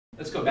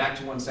Let's go back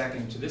to 1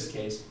 second to this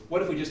case.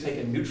 What if we just take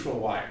a neutral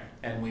wire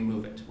and we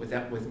move it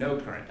with no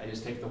current? I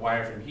just take the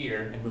wire from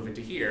here and move it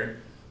to here.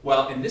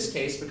 Well, in this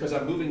case, because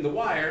I'm moving the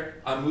wire,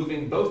 I'm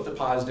moving both the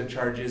positive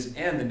charges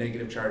and the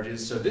negative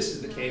charges. So this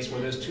is the case where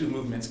those two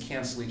movements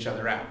cancel each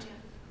other out.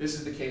 This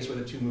is the case where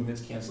the two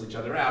movements cancel each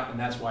other out, and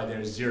that's why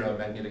there's zero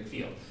magnetic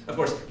field. Of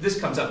course,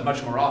 this comes up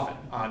much more often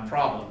on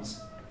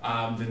problems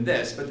than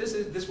this, but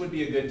this would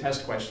be a good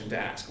test question to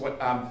ask.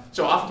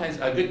 So oftentimes,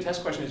 a good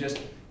test question is just,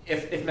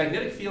 if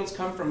magnetic fields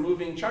come from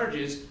moving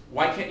charges,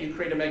 why can't you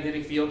create a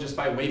magnetic field just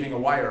by waving a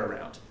wire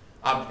around?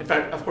 In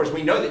fact, of course,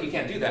 we know that you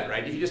can't do that,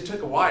 right? If you just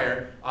took a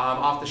wire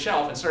off the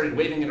shelf and started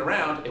waving it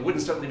around, it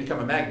wouldn't suddenly become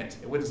a magnet.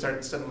 It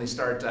wouldn't suddenly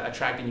start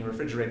attracting you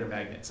refrigerator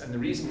magnets. And the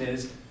reason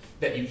is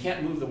that you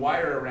can't move the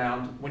wire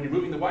around. When you're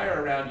moving the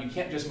wire around, you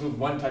can't just move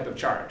one type of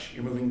charge.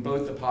 You're moving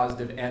both the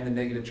positive and the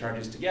negative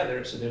charges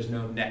together, so there's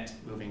no net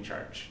moving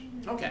charge.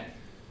 Okay.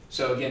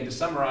 So again, to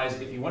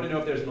summarize, if you want to know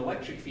if there's an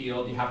electric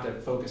field, you have to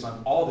focus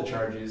on all the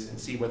charges and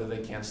see whether they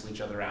cancel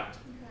each other out.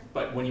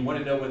 But when you want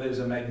to know whether there's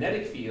a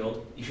magnetic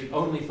field, you should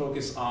only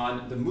focus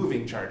on the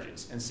moving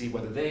charges and see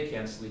whether they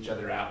cancel each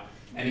other out.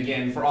 And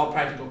again, for all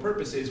practical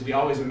purposes, we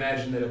always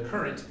imagine that a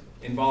current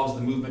involves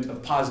the movement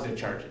of positive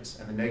charges,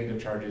 and the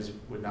negative charges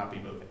would not be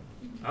moving.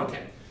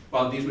 Okay,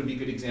 well, these would be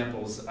good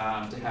examples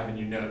to have in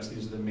your notes.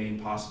 These are the main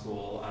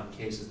possible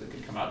cases that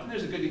could come up. And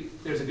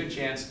there's a good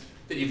chance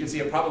that you can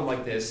see a problem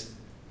like this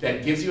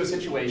that gives you a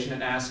situation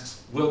and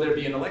asks, will there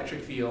be an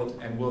electric field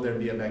and will there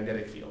be a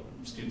magnetic field?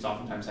 Students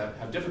oftentimes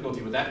have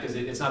difficulty with that because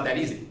it's not that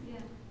easy. Yeah.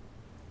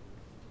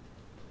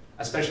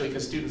 Especially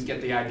because students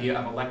get the idea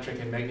of electric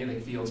and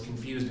magnetic fields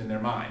confused in their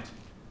mind.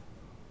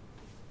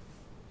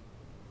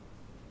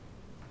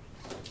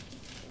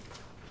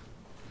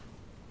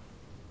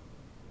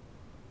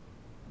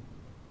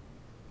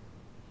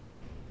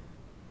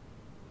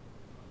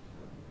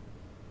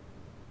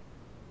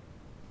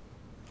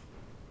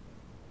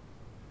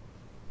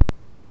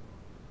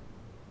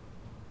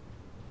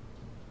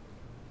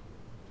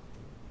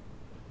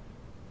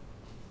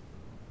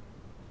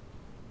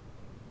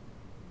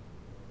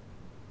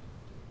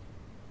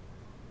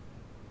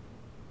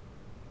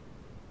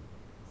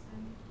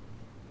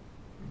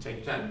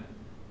 Take your time.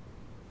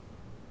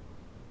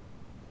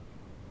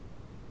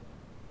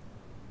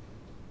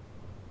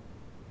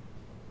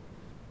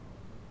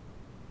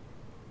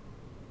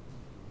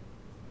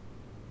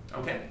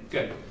 Okay,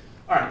 good.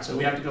 All right, so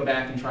we have to go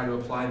back and try to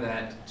apply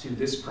that to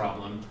this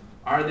problem.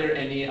 Are there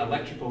any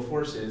electrical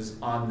forces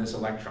on this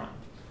electron?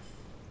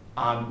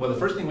 Well, the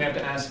first thing we have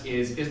to ask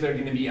is there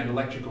going to be an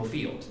electrical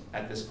field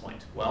at this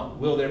point? Well,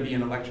 will there be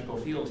an electrical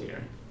field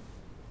here?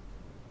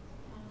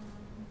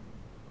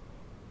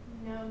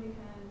 No,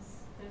 because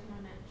there's no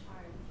net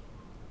charge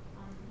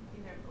on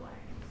either of the wires.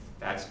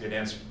 That's a good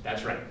answer.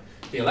 That's right.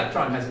 The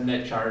electron has a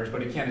net charge,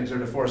 but it can't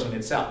exert a force on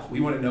itself. We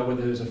want to know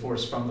whether there's a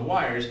force from the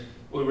wires.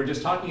 We were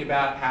just talking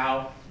about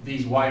how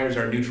these wires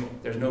are neutral.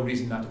 There's no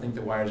reason not to think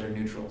the wires are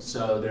neutral,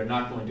 so they're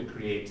not going to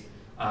create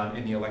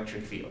any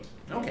electric field.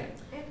 Okay.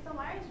 If the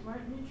wires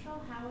weren't neutral,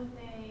 how would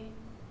they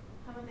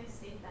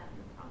state that in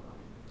the problem?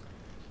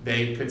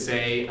 They could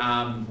say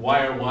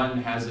wire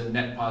 1 has a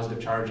net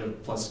positive charge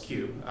of plus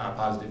Q,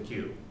 positive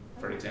Q,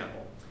 for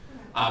example.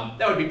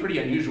 That would be pretty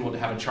unusual to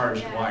have a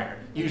charged wire.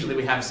 Usually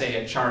we have,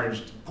 say, a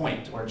charged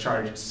point or a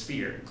charged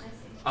sphere.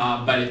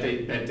 But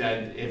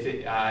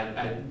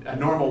a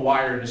normal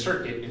wire in a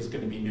circuit is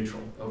going to be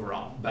neutral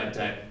overall. But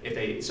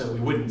so we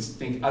wouldn't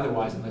think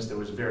otherwise unless there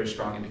was a very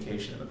strong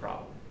indication in the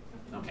problem.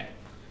 Okay.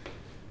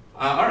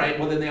 All right.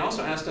 Well, then they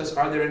also asked us,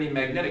 are there any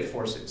magnetic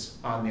forces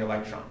on the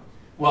electron?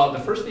 Well, the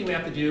first thing we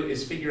have to do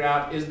is figure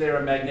out, is there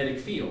a magnetic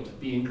field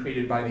being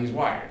created by these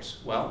wires?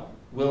 Well,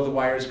 will the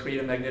wires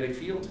create a magnetic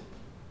field?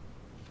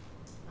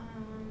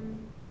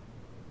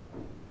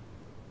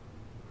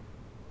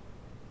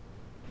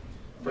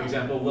 For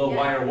example, will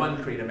wire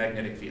 1 create a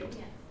magnetic field?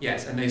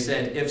 Yes, and they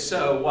said, if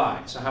so,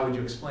 why? So how would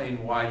you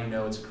explain why you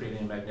know it's creating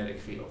a magnetic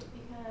field?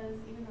 Because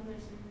even though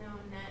there's no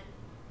net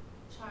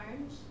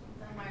charge,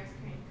 the wire's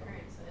creating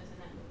current, so there's a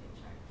net moving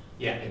charge.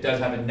 Yeah, it does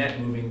have a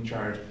net moving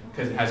charge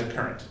because it has a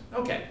current.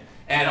 Okay,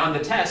 and on the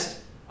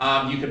test,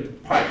 you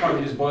could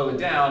probably just boil it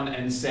down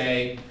and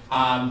say,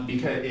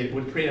 because it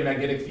would create a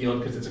magnetic field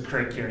because it's a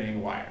current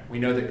carrying wire. We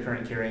know that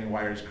current carrying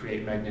wires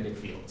create magnetic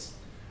fields.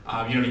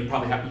 You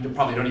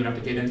probably don't even have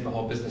to get into the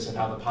whole business of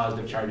how the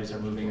positive charges are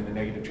moving and the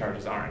negative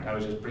charges aren't. I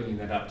was just bringing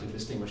that up to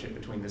distinguish it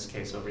between this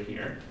case over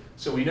here.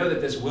 So we know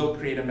that this will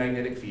create a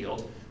magnetic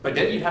field, but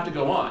then you'd have to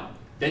go on.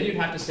 Then you'd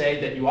have to say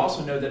that you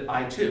also know that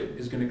I2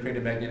 is going to create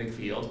a magnetic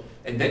field,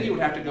 and then you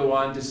would have to go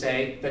on to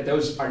say that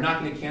those are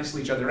not going to cancel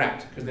each other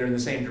out because they're in the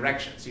same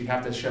direction. So you'd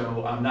have to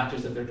show not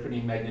just that they're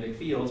creating magnetic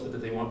fields, but that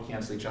they won't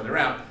cancel each other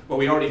out. Well,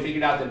 we already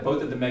figured out that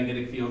both of the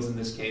magnetic fields in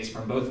this case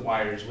from both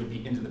wires would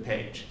be into the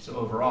page. So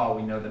overall,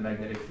 we know the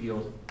magnetic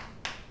field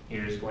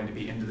here is going to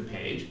be into the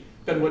page.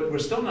 But we're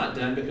still not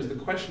done because the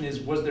question is,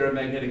 was there a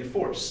magnetic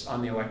force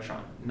on the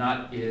electron?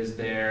 Not is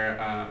there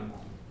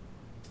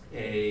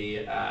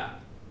a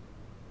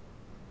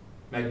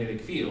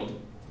magnetic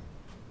field.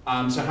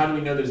 So how do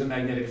we know there's a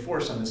magnetic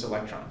force on this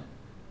electron?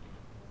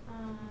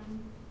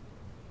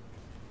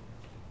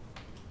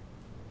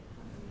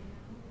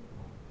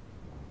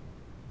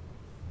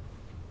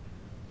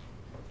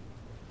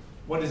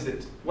 What is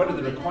it? What are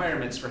the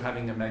requirements for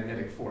having a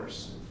magnetic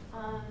force?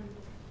 I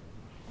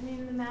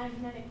mean, the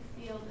magnetic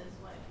field is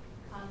what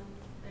causes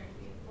there to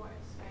be a force,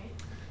 right?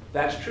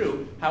 That's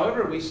true.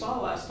 However, we saw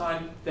last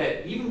time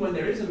that even when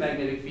there is a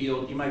magnetic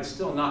field, you might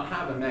still not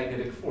have a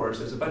magnetic force.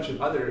 There's a bunch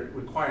of other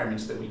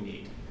requirements that we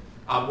need.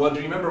 Well, do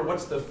you remember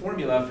what's the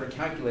formula for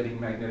calculating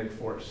magnetic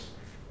force?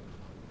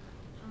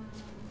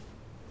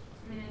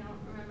 I mean, I don't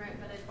remember it,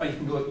 but it's... Oh, you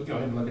can go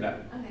ahead and look it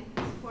up. Okay,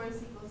 force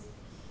equals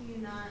Q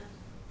naught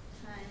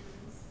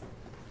times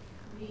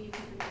V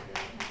perpendicular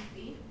times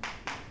B.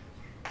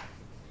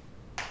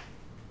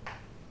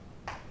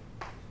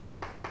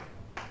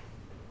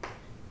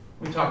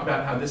 We talked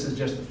about how this is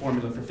just the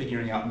formula for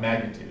figuring out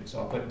magnitude. So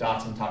I'll put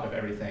dots on top of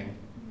everything,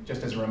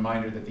 just as a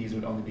reminder that these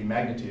would only be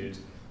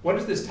magnitudes. What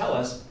does this tell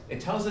us? It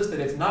tells us that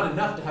it's not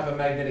enough to have a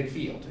magnetic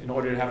field in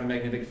order to have a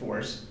magnetic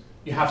force.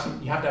 You have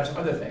to have some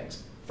other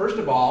things. First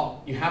of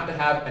all, you have to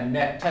have a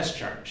net test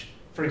charge.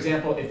 For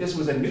example, if this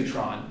was a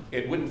neutron,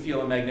 it wouldn't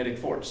feel a magnetic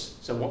force.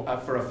 So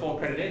for a full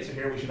credit answer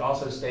here, we should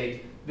also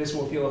state this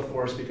will feel a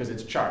force because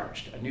it's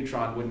charged. A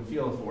neutron wouldn't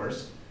feel a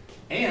force.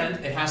 And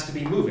it has to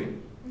be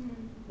moving.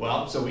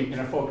 Well, so in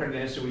a full credit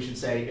answer, we should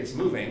say it's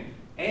moving.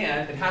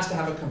 And it has to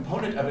have a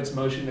component of its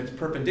motion that's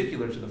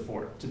perpendicular to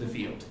the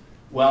field.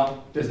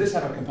 Well, does this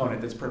have a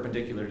component that's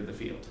perpendicular to the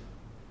field?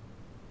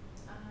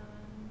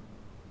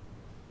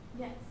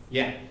 Yes.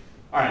 Yeah.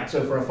 All right,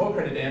 so for a full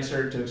credit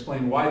answer, to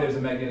explain why there's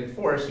a magnetic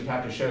force, you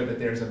have to show that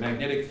there's a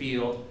magnetic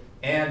field,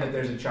 and that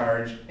there's a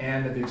charge,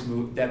 and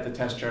that the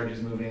test charge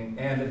is moving,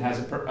 and it has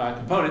a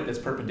component that's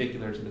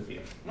perpendicular to the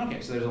field. Okay,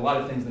 so there's a lot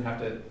of things that have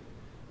to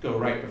go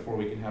right before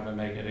we can have a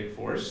magnetic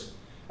force.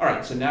 All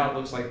right, so now it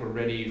looks like we're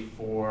ready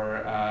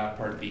for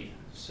part B.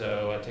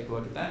 So take a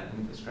look at that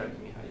and describe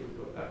to me how you would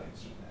go about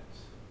answering that.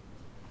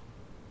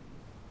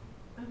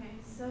 Okay,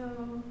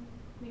 so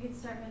we could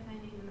start by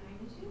finding the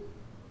magnitude.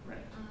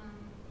 Right.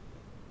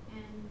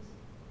 And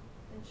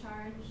the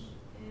charge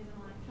is an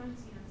electron,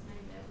 so you know it's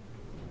negative.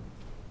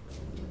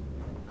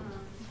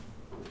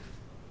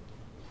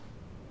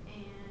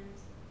 And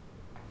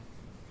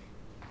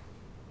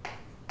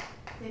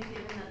they've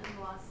given that the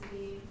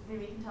velocity,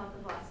 maybe you can tell that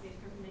the velocity is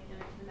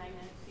perpendicular to the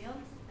magnetic field,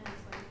 and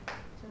it's going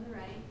to the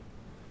right.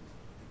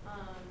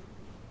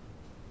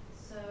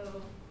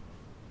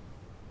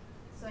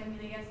 So I mean,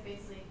 I guess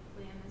basically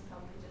in this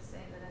problem we just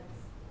say that it's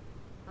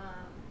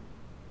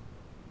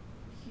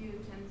Q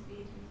times V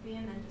times B,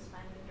 and then just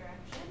find the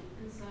direction.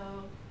 And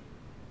so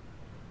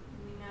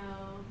we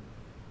know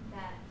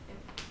that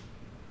if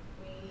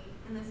we,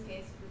 in this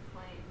case, we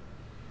point,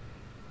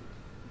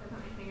 if I put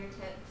my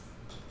fingertips,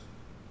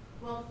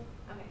 well,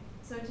 okay,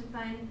 so to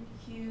find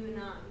Q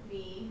naught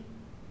V,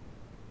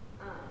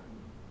 I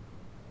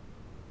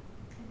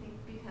think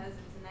because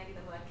it's a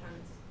negative electron,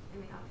 it's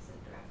in the opposite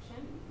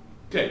direction.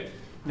 Good.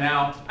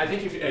 Now, I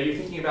think if you're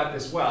thinking about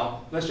this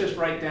well, let's just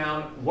write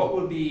down what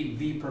would be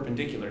V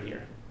perpendicular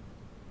here.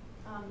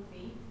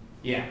 V.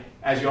 Yeah,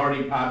 as you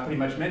already pretty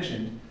much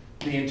mentioned,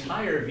 the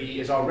entire V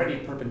is already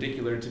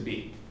perpendicular to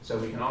B. So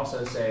we can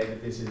also say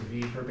that this is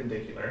V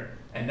perpendicular.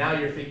 And now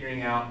you're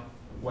figuring out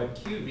what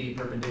QV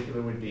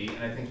perpendicular would be.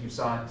 And I think you've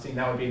seen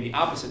that would be in the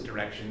opposite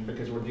direction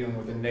because we're dealing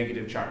with a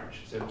negative charge.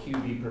 So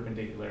QV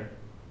perpendicular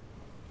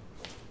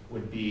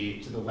would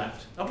be to the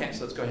left. Okay,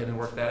 so let's go ahead and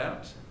work that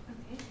out.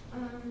 Okay,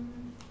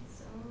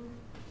 so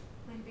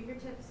my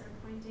fingertips are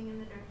pointing in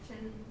the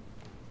direction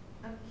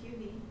of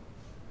QV,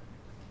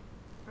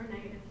 or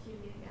negative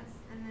QV, I guess,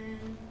 and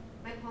then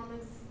my palm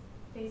is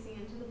facing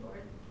into the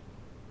board.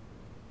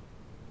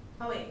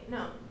 Oh wait,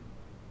 no.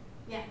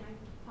 Yeah,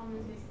 my palm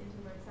is facing into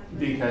the board. So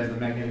Because the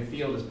magnetic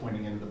field is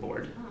pointing into the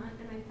board.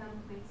 and my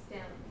thumb points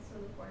down, so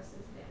the force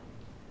is down.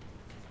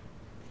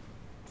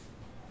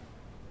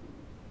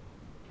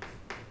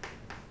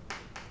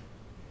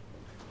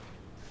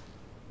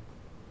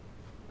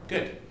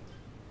 Good.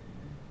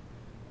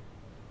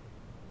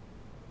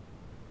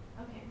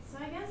 Okay, so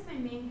I guess my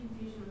main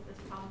confusion with this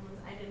problem was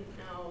I didn't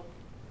know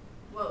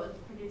what was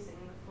producing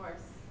the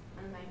force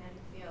on the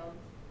magnetic field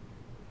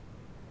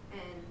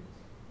and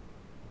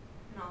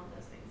all of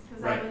those things.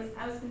 Because Right.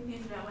 I was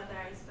confused about whether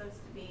I was supposed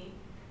to be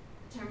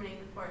determining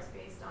the force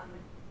based on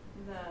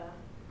the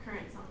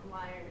currents on the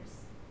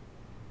wires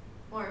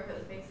or if it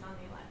was based on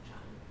the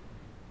electron.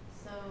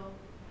 So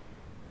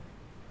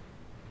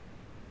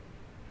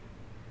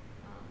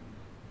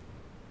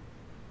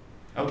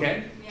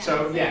Okay, Yeah,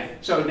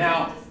 so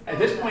now just at go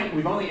this with point that.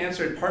 we've only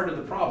answered part of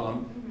the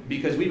problem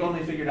because we've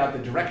only figured out the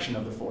direction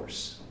of the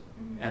force.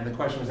 And the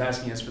question was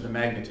asking us for the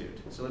magnitude.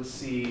 So let's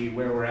see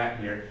where we're at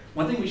here.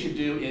 One thing we should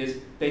do is,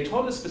 they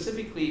told us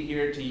specifically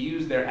here to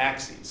use their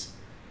axes.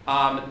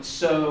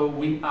 So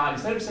we,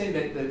 instead of saying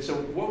that, so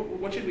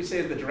what should we say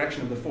is the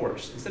direction of the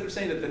force? Instead of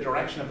saying that the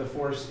direction of the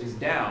force is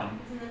down,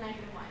 it's in the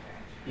negative y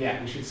direction.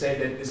 yeah, we should say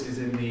that this is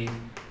in the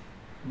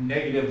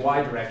negative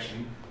y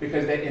direction,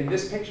 because in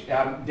this picture,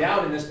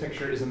 down in this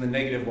picture is in the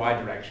negative y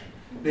direction.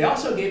 They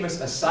also gave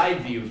us a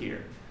side view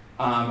here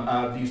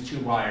of these two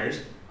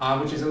wires,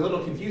 which is a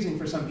little confusing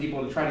for some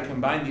people to try to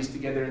combine these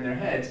together in their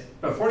heads.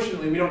 But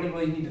fortunately, we don't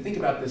really need to think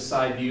about this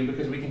side view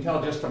because we can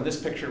tell just from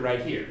this picture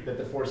right here that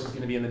the force is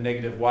going to be in the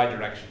negative y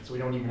direction. So we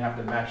don't even have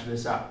to match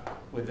this up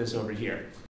with this over here.